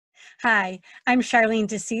Hi, I'm Charlene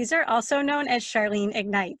DeCesare, also known as Charlene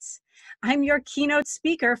Ignites. I'm your keynote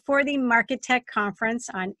speaker for the MarkeTech conference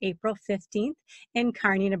on April 15th in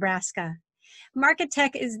Kearney, Nebraska.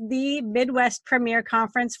 MarkeTech is the Midwest premier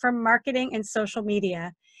conference for marketing and social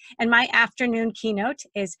media. And my afternoon keynote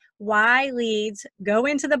is why leads go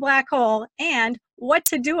into the black hole and what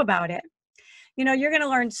to do about it. You know, you're going to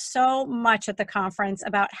learn so much at the conference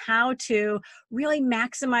about how to really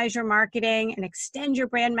maximize your marketing and extend your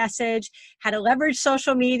brand message, how to leverage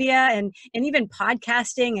social media and even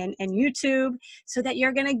podcasting and YouTube so that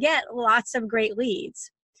you're going to get lots of great leads.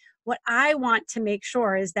 What I want to make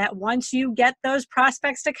sure is that once you get those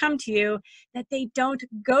prospects to come to you, that they don't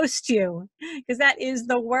ghost you, because that is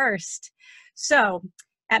the worst. So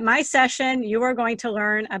at my session, you are going to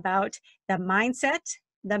learn about the mindset,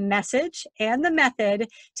 the message, and the method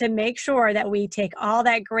to make sure that we take all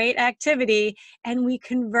that great activity and we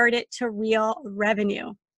convert it to real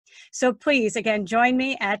revenue. So please, again, join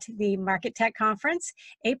me at the MarkeTech conference,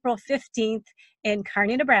 April 15th in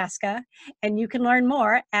Kearney, Nebraska, and you can learn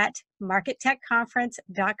more at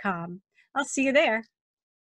marketechconference.com. I'll see you there.